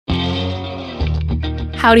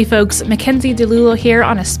Howdy folks, Mackenzie DeLulo here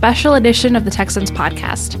on a special edition of the Texans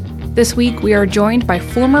podcast. This week we are joined by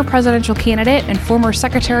former presidential candidate and former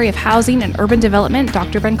Secretary of Housing and Urban Development,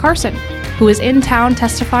 Dr. Ben Carson, who is in town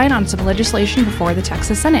testifying on some legislation before the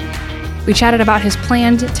Texas Senate. We chatted about his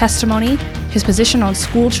planned testimony, his position on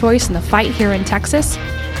school choice and the fight here in Texas,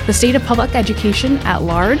 the state of public education at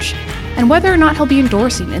large, and whether or not he'll be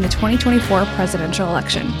endorsing in the 2024 presidential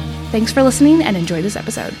election. Thanks for listening and enjoy this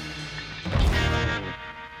episode.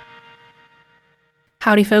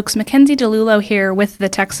 Howdy folks, Mackenzie DeLulo here with The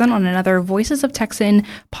Texan on another Voices of Texan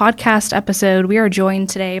podcast episode. We are joined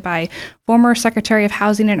today by former Secretary of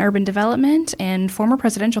Housing and Urban Development and former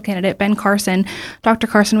presidential candidate Ben Carson. Dr.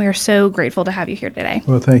 Carson, we are so grateful to have you here today.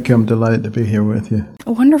 Well, thank you. I'm delighted to be here with you.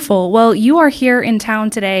 Wonderful. Well, you are here in town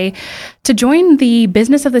today to join the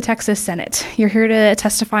business of the Texas Senate. You're here to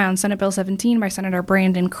testify on Senate Bill 17 by Senator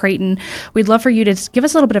Brandon Creighton. We'd love for you to give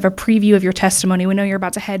us a little bit of a preview of your testimony. We know you're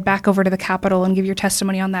about to head back over to the Capitol and give your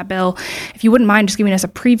testimony on that bill. If you wouldn't mind just giving us a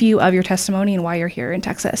preview of your testimony and why you're here in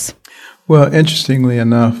Texas. Well, interestingly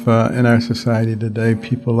enough, in our society today,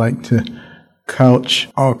 people like to couch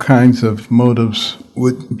all kinds of motives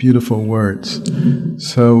with beautiful words.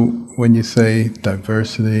 So when you say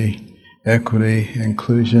diversity, equity,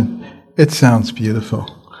 inclusion, it sounds beautiful.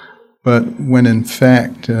 But when in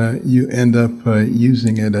fact you end up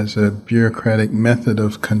using it as a bureaucratic method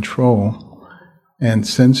of control and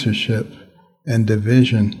censorship and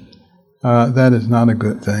division, that is not a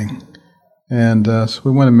good thing. And so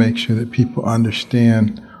we want to make sure that people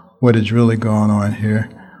understand what is really going on here.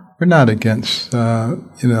 We're not against,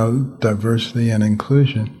 diversity and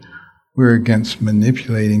inclusion. We're against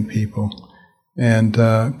manipulating people and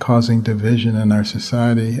causing division in our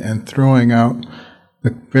society and throwing out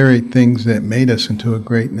the very things that made us into a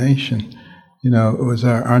great nation. You know, it was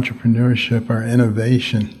our entrepreneurship, our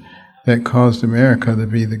innovation that caused America to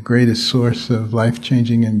be the greatest source of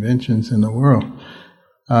life-changing inventions in the world.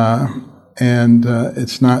 And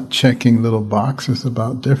it's not checking little boxes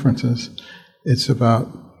about differences. It's about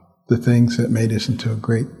the things that made us into a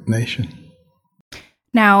great nation.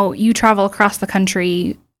 Now, you travel across the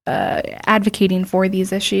country advocating for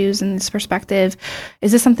these issues and this perspective.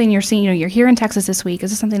 Is this something you're seeing? You're here in Texas this week. Is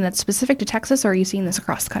this something that's specific to Texas, or are you seeing this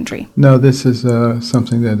across the country? No, this is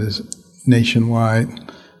something that is nationwide.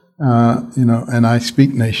 And I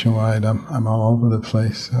speak nationwide. I'm all over the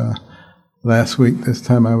place. Last week, this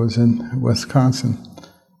time I was in Wisconsin,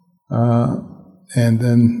 and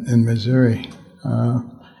then in Missouri.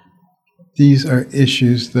 These are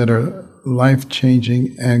issues that are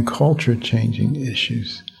life-changing and culture-changing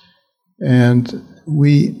issues. And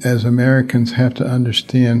we, as Americans, have to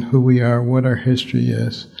understand who we are, what our history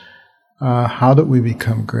is, how did we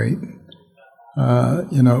become great.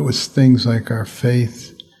 It was things like our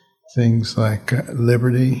faith, things like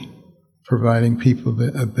liberty, providing people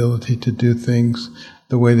the ability to do things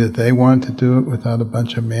the way that they want to do it without a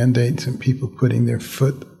bunch of mandates and people putting their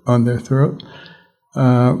foot on their throat.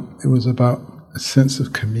 It was about a sense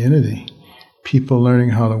of community, people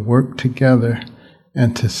learning how to work together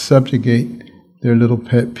and to subjugate their little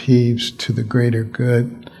pet peeves to the greater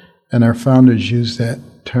good. And our founders used that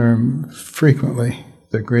term frequently,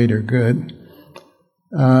 the greater good.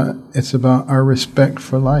 It's about our respect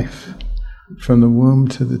for life, from the womb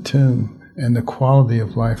to the tomb, and the quality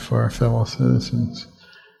of life for our fellow citizens.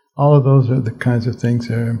 All of those are the kinds of things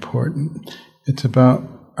that are important. It's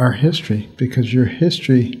about our history, because your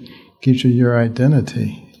history gives you your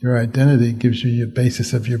identity. Your identity gives you your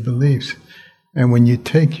basis of your beliefs. And when you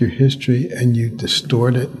take your history and you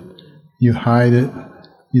distort it, you hide it,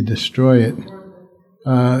 you destroy it,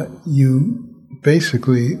 you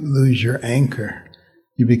basically lose your anchor.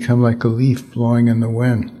 You become like a leaf blowing in the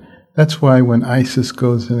wind. That's why when ISIS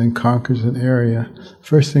goes in and conquers an area,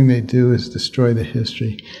 first thing they do is destroy the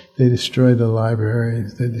history. They destroy the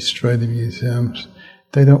libraries. They destroy the museums.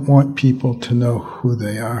 They don't want people to know who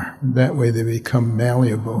they are. That way they become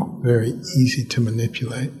malleable, very easy to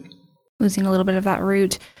manipulate. Losing a little bit of that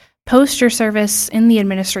root. Post your service in the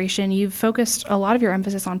administration, you've focused a lot of your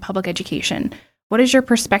emphasis on public education. What is your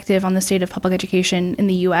perspective on the state of public education in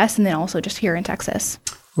the U.S. and then also just here in Texas?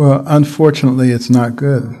 Well, unfortunately, it's not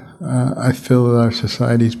good. I feel that our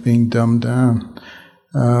society is being dumbed down.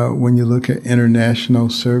 When you look at international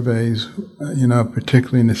surveys,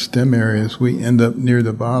 particularly in the STEM areas, we end up near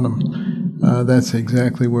the bottom. That's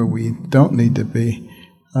exactly where we don't need to be.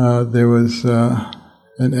 There was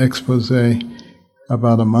an expose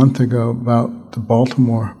about a month ago about the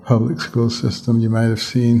Baltimore public school system. You might have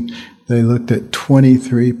seen they looked at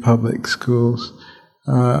 23 public schools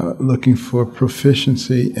looking for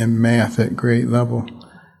proficiency in math at grade level.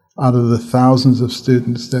 out of the thousands of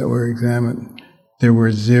students that were examined, there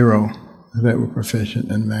were 0 that were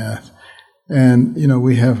proficient in math. And,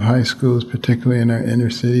 we have high schools, particularly in our inner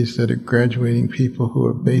cities, that are graduating people who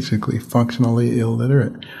are basically functionally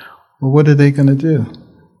illiterate. Well, what are they going to do?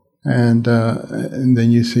 And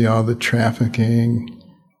then you see all the trafficking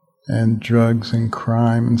and drugs and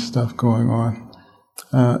crime and stuff going on.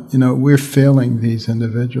 We're failing these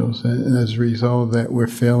individuals, and as a result of that, we're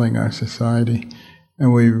failing our society.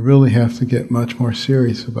 And we really have to get much more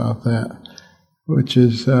serious about that, which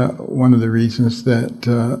is one of the reasons that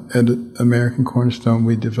at American Cornerstone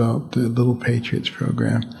we developed the Little Patriots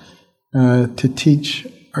program to teach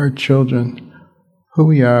our children who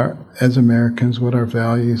we are as Americans, what our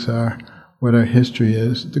values are, what our history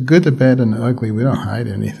is. The good, the bad, and the ugly, we don't hide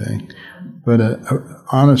anything. But an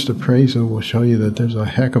honest appraisal will show you that there's a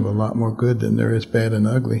heck of a lot more good than there is bad and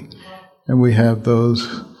ugly. And we have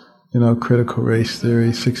those, critical race theory,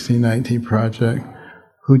 1619 Project,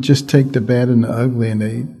 who just take the bad and the ugly and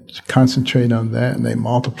they concentrate on that and they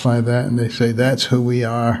multiply that and they say that's who we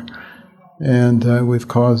are. And we've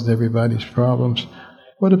caused everybody's problems.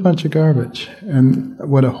 What a bunch of garbage, and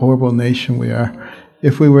what a horrible nation we are.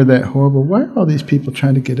 If we were that horrible, why are all these people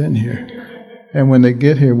trying to get in here? And when they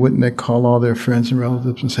get here, wouldn't they call all their friends and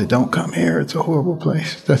relatives and say, don't come here, it's a horrible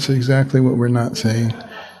place? That's exactly what we're not saying.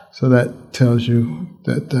 So that tells you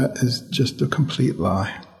that that is just a complete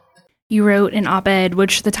lie. You wrote an op-ed,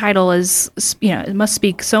 which the title is, it must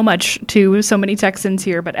speak so much to so many Texans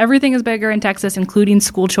here, but everything is bigger in Texas, including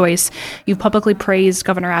school choice. You've publicly praised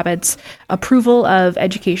Governor Abbott's approval of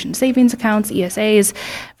education savings accounts, ESAs.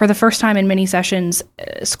 For the first time in many sessions,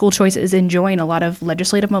 school choice is enjoying a lot of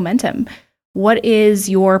legislative momentum. What is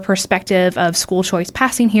your perspective of school choice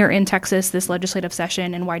passing here in Texas this legislative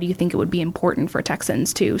session, and why do you think it would be important for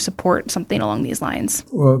Texans to support something along these lines?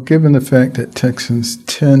 Well, given the fact that Texans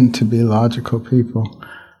tend to be logical people,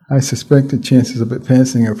 I suspect the chances of it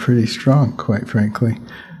passing are pretty strong, quite frankly.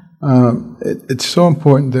 It's so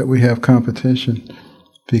important that we have competition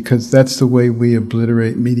because that's the way we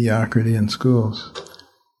obliterate mediocrity in schools.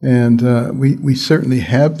 And we certainly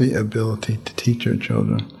have the ability to teach our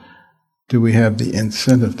children. Do we have the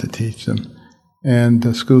incentive to teach them?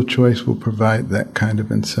 And school choice will provide that kind of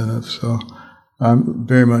incentive. So I'm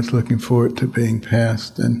very much looking forward to being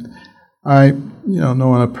passed. And I,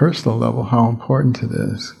 know on a personal level how important it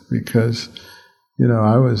is because,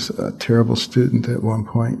 I was a terrible student at one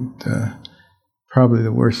point, probably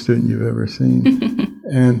the worst student you've ever seen.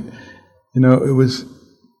 And,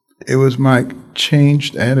 it was my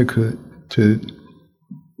changed attitude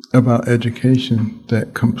about education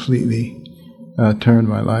that completely turned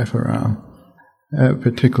my life around,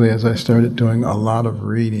 particularly as I started doing a lot of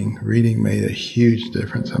reading. Reading made a huge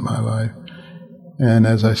difference in my life. And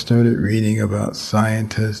as I started reading about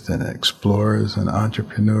scientists and explorers and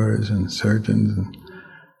entrepreneurs and surgeons, and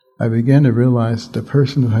I began to realize the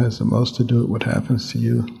person who has the most to do with what happens to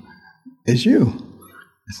you is you.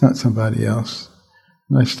 It's not somebody else.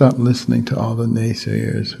 And I stopped listening to all the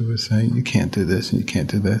naysayers who were saying, you can't do this and you can't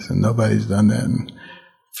do this, and nobody's done that, and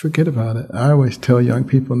forget about it. I always tell young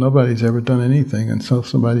people nobody's ever done anything until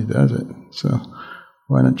somebody does it. So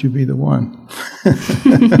why don't you be the one?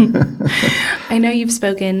 I know you've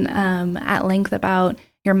spoken at length about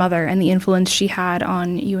your mother and the influence she had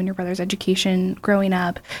on you and your brother's education growing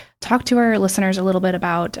up. Talk to our listeners a little bit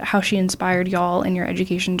about how she inspired y'all in your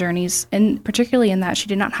education journeys, and particularly in that she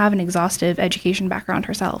did not have an exhaustive education background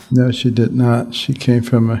herself. No, she did not. She came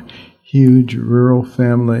from a huge rural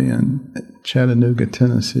family in Chattanooga,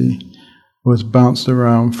 Tennessee, was bounced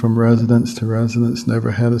around from residence to residence,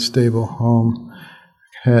 never had a stable home,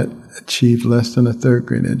 had achieved less than a third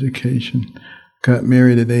grade education, got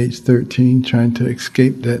married at age 13, trying to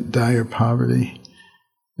escape that dire poverty.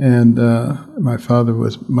 And my father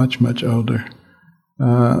was much, much older.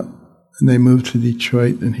 And they moved to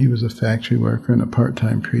Detroit, and he was a factory worker and a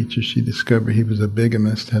part-time preacher. She discovered he was a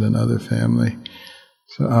bigamist, had another family.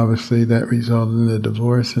 So obviously that resulted in a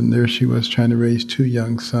divorce, and there she was trying to raise 2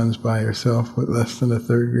 young sons by herself with less than a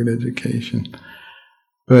third grade education.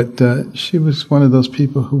 But she was one of those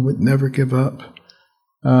people who would never give up.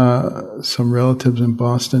 Some relatives in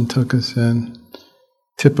Boston took us in,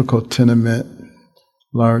 typical tenement,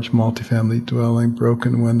 large multifamily dwelling,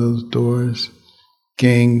 broken windows, doors,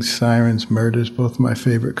 gangs, sirens, murders. Both my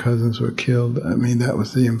favorite cousins were killed. I mean, that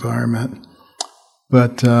was the environment.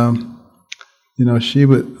 But, she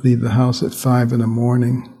would leave the house at 5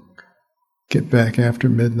 a.m, get back after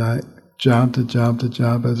midnight, job to job to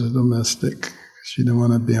job as a domestic. She didn't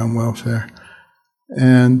want to be on welfare.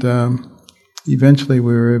 And eventually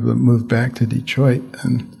we were able to move back to Detroit,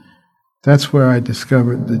 and That's where I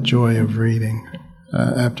discovered the joy of reading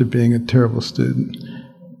after being a terrible student.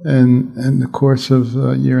 And in the course of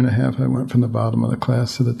a year and a half, I went from the bottom of the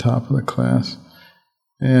class to the top of the class,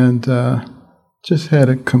 and just had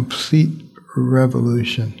a complete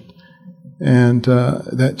revolution. And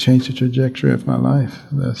that changed the trajectory of my life.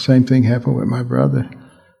 The same thing happened with my brother.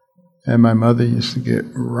 And my mother used to get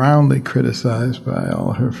roundly criticized by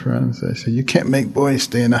all her friends. They said, "You can't make boys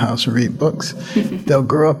stay in the house and read books. They'll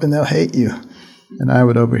grow up and they'll hate you." And I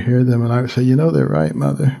would overhear them, and I would say, "They're right,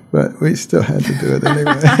 Mother." But we still had to do it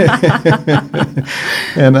anyway.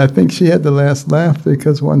 And I think she had the last laugh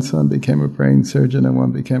because one son became a brain surgeon and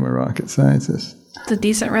one became a rocket scientist. It's a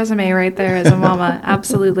decent resume right there as a mama.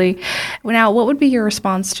 Absolutely. Now, what would be your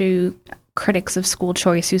response to critics of school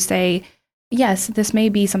choice who say, yes, this may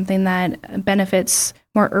be something that benefits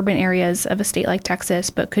more urban areas of a state like Texas,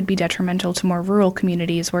 but could be detrimental to more rural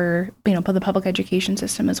communities where, the public education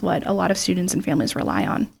system is what a lot of students and families rely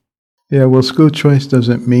on? Yeah, well, school choice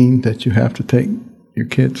doesn't mean that you have to take your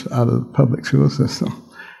kids out of the public school system.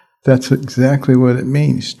 That's exactly what it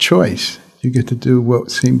means. Choice. You get to do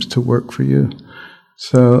what seems to work for you.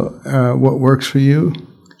 So what works for you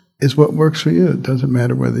is what works for you. It doesn't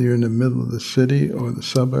matter whether you're in the middle of the city or the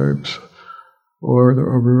suburbs or the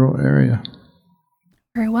rural area.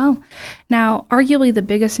 Very well. Now, arguably the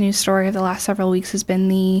biggest news story of the last several weeks has been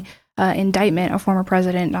the indictment of former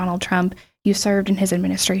President Donald Trump. You served in his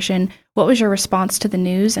administration. What was your response to the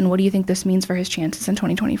news, and what do you think this means for his chances in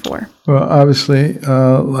 2024? Well, obviously,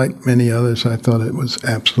 like many others, I thought it was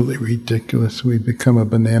absolutely ridiculous. We've become a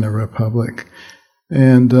banana republic.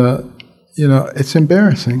 And, it's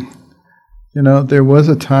embarrassing. There was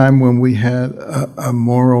a time when we had a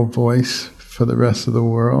moral voice for the rest of the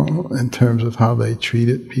world in terms of how they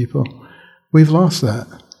treated people. We've lost that.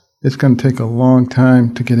 It's going to take a long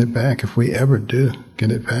time to get it back, if we ever do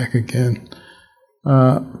get it back again.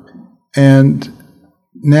 And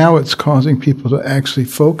now it's causing people to actually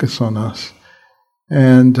focus on us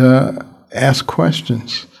and ask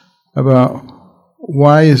questions about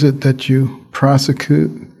why is it that you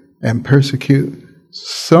prosecute and persecute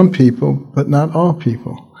some people, but not all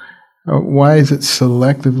people? Why is it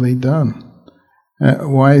selectively done?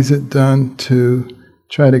 Why is it done to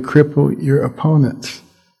try to cripple your opponents?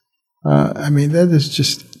 That is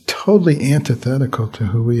just totally antithetical to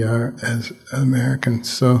who we are as Americans.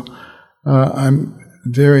 So I'm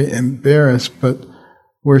very embarrassed, but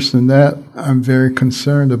worse than that, I'm very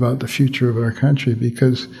concerned about the future of our country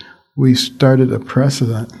because we started a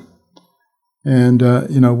precedent. And,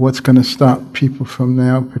 what's going to stop people from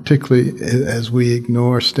now, particularly as we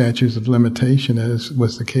ignore statutes of limitation, as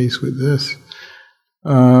was the case with this,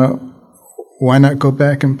 why not go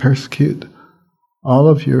back and persecute all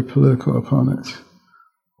of your political opponents?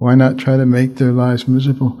 Why not try to make their lives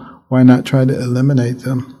miserable? Why not try to eliminate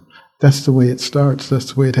them? That's the way it starts.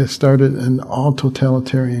 That's the way it has started in all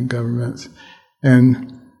totalitarian governments.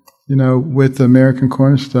 And, with the American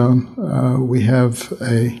Cornerstone, we have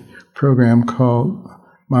a program called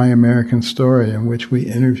My American Story, in which we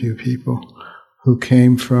interview people who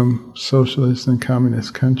came from socialist and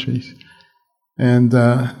communist countries. And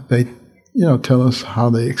they, tell us how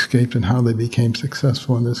they escaped and how they became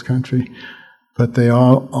successful in this country. But they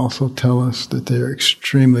all also tell us that they're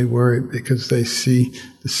extremely worried because they see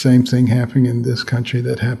the same thing happening in this country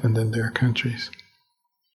that happened in their countries.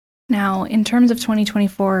 Now, in terms of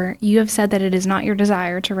 2024, you have said that it is not your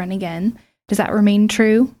desire to run again. Does that remain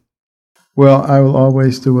true? Well, I will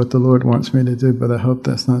always do what the Lord wants me to do, but I hope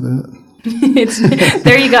that's not it.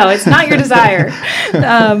 There you go. It's not your desire.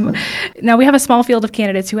 Now, we have a small field of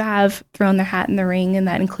candidates who have thrown their hat in the ring, and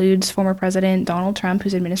that includes former President Donald Trump,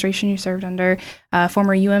 whose administration you served under,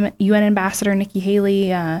 former UN Ambassador Nikki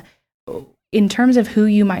Haley. In terms of who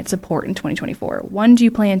you might support in 2024, one, do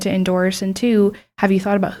you plan to endorse? And two, have you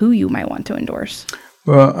thought about who you might want to endorse?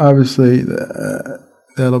 Well, obviously,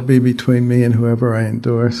 that'll be between me and whoever I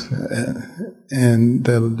endorse, and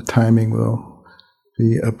the timing will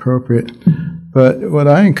be appropriate. But what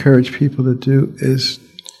I encourage people to do is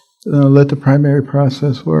let the primary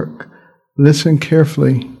process work. Listen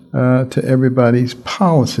carefully to everybody's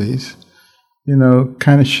policies.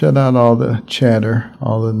 Kind of shut out all the chatter,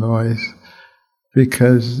 all the noise,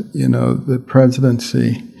 because, the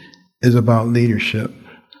presidency is about leadership.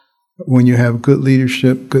 When you have good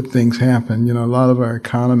leadership, good things happen. A lot of our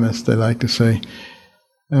economists, they like to say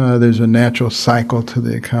there's a natural cycle to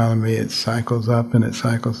the economy. It cycles up and it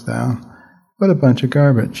cycles down. What a bunch of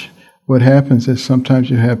garbage. What happens is sometimes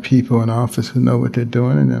you have people in office who know what they're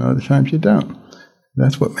doing, and then other times you don't.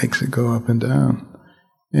 That's what makes it go up and down.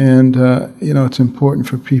 And, it's important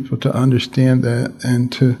for people to understand that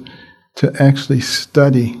and to to actually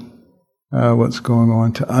study what's going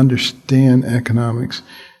on, to understand economics,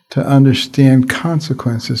 to understand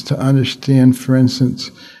consequences, to understand, for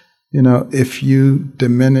instance, if you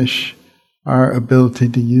diminish our ability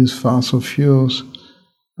to use fossil fuels,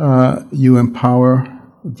 you empower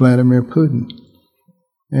Vladimir Putin.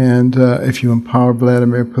 And if you empower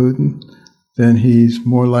Vladimir Putin, then he's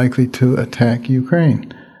more likely to attack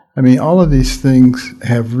Ukraine. I mean, all of these things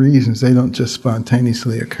have reasons. They don't just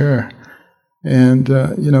spontaneously occur. And,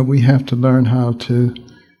 we have to learn how to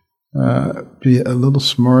be a little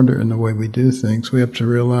smarter in the way we do things. We have to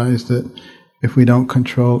realize that if we don't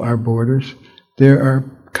control our borders, there are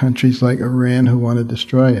countries like Iran who want to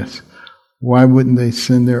destroy us. Why wouldn't they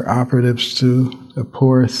send their operatives to the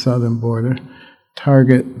porous southern border,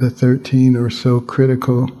 target the 13 or so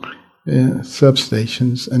critical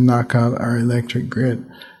substations, and knock out our electric grid?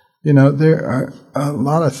 There are a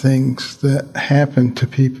lot of things that happen to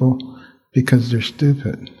people because they're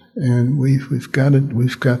stupid, and we've got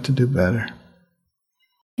to do better.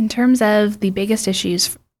 In terms of the biggest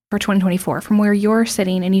issues for 2024, from where you're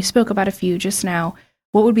sitting, and you spoke about a few just now,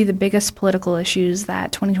 what would be the biggest political issues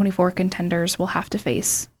that 2024 contenders will have to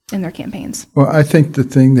face in their campaigns? Well, I think the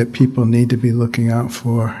thing that people need to be looking out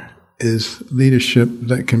for is leadership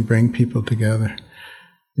that can bring people together.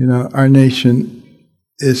 Our nation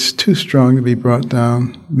is too strong to be brought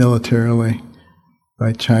down militarily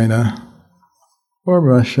by China or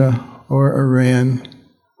Russia or Iran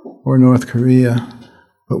or North Korea,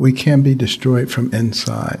 but we can be destroyed from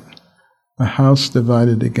inside. A house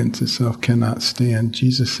divided against itself cannot stand.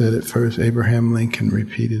 Jesus said it first. Abraham Lincoln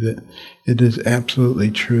repeated it. It is absolutely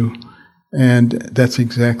true. And that's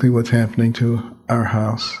exactly what's happening to our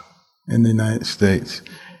house in the United States.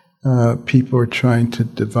 People are trying to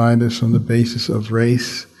divide us on the basis of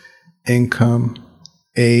race, income,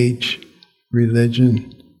 age,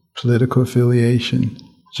 religion, political affiliation,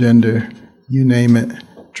 gender, you name it,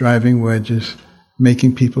 driving wedges,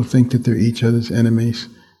 making people think that they're each other's enemies.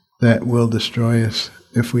 That will destroy us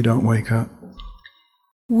if we don't wake up.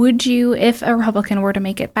 Would you, if a Republican were to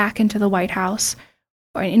make it back into the White House,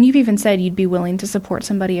 and you've even said you'd be willing to support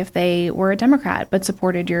somebody if they were a Democrat, but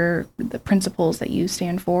supported the principles that you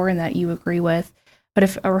stand for and that you agree with, but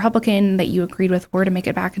if a Republican that you agreed with were to make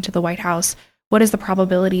it back into the White House, what is the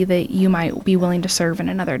probability that you might be willing to serve in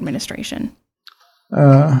another administration?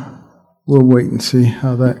 We'll wait and see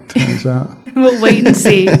how that turns out. We'll wait and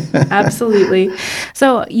see. Absolutely.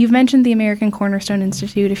 So you've mentioned the American Cornerstone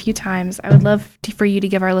Institute a few times. I would love for you to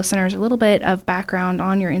give our listeners a little bit of background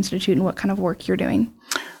on your institute and what kind of work you're doing.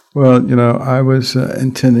 Well, I was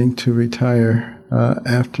intending to retire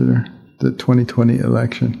after the 2020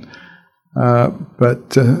 election.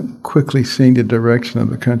 But quickly seeing the direction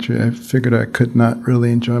of the country, I figured I could not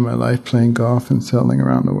really enjoy my life playing golf and sailing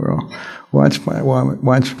around the world,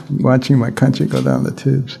 watching my country go down the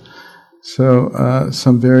tubes. So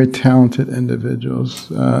some very talented individuals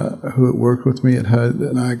who had worked with me at HUD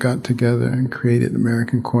and I got together and created the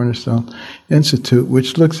American Cornerstone Institute,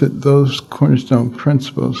 which looks at those cornerstone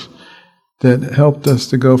principles that helped us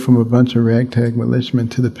to go from a bunch of ragtag militiamen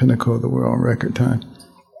to the pinnacle of the world in record time.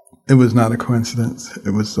 It was not a coincidence.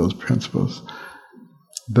 It was those principles.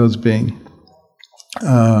 Those being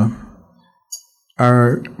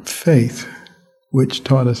our faith, which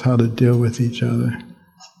taught us how to deal with each other,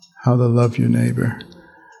 how to love your neighbor,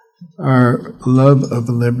 our love of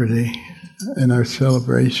liberty, and our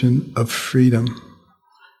celebration of freedom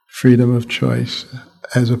of choice,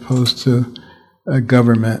 as opposed to a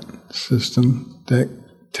government system that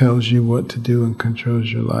tells you what to do and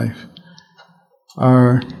controls your life.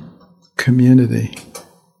 Our community,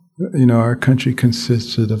 our country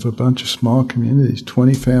consisted of a bunch of small communities,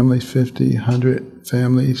 20 families, 50, 100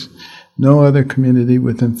 families. No other community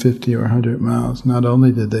within 50 or 100 miles. Not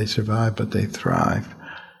only did they survive, but they thrived.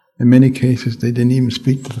 In many cases, they didn't even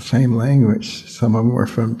speak the same language. Some of them were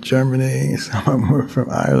from Germany, some of them were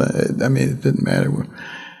from Ireland. It didn't matter.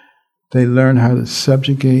 They learned how to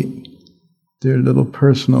subjugate their little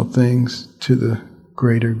personal things to the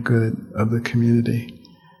greater good of the community.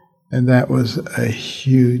 And that was a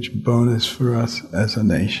huge bonus for us as a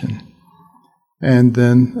nation. And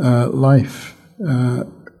then life,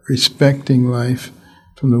 respecting life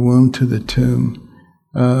from the womb to the tomb,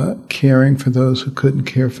 caring for those who couldn't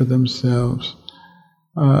care for themselves.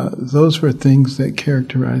 Those were things that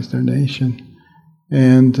characterized our nation.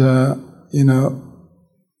 And,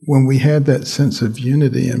 when we had that sense of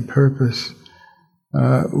unity and purpose,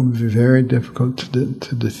 it would be very difficult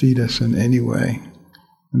to defeat us in any way.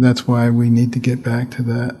 And that's why we need to get back to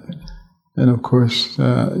that. And of course,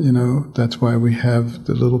 that's why we have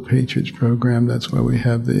the Little Patriots program. That's why we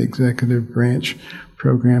have the executive branch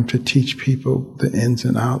program to teach people the ins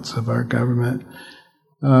and outs of our government.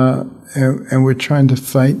 And we're trying to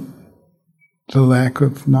fight the lack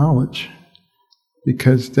of knowledge,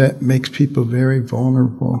 because that makes people very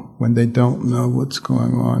vulnerable when they don't know what's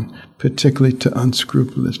going on, particularly to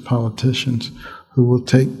unscrupulous politicians who will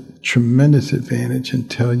take tremendous advantage and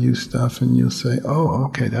tell you stuff, and you'll say, oh,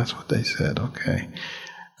 okay, that's what they said, okay,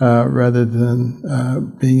 rather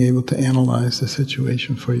than being able to analyze the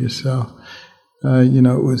situation for yourself.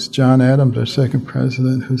 It was John Adams, our second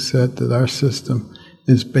president, who said that our system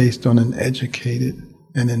is based on an educated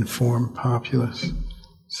and informed populace.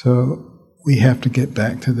 So we have to get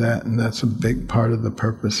back to that, and that's a big part of the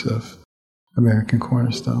purpose of American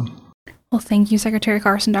Cornerstone. Well, thank you, Secretary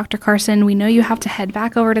Carson. Dr. Carson, we know you have to head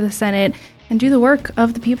back over to the Senate and do the work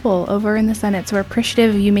of the people over in the Senate, so we're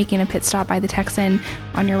appreciative of you making a pit stop by the Texan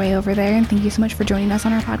on your way over there, and thank you so much for joining us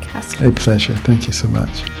on our podcast. A pleasure. Thank you so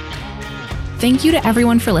much. Thank you to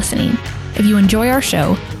everyone for listening. If you enjoy our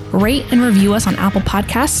show, rate and review us on Apple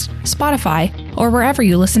Podcasts, Spotify, or wherever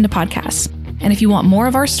you listen to podcasts. And if you want more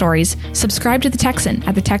of our stories, subscribe to The Texan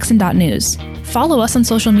at thetexan.news. Follow us on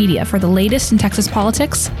social media for the latest in Texas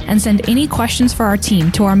politics, and send any questions for our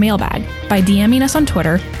team to our mailbag by DMing us on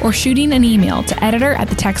Twitter or shooting an email to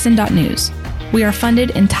editor@thetexan.news. We are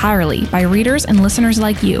funded entirely by readers and listeners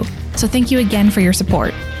like you, so thank you again for your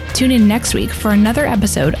support. Tune in next week for another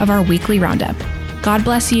episode of our weekly roundup. God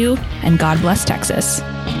bless you, and God bless Texas.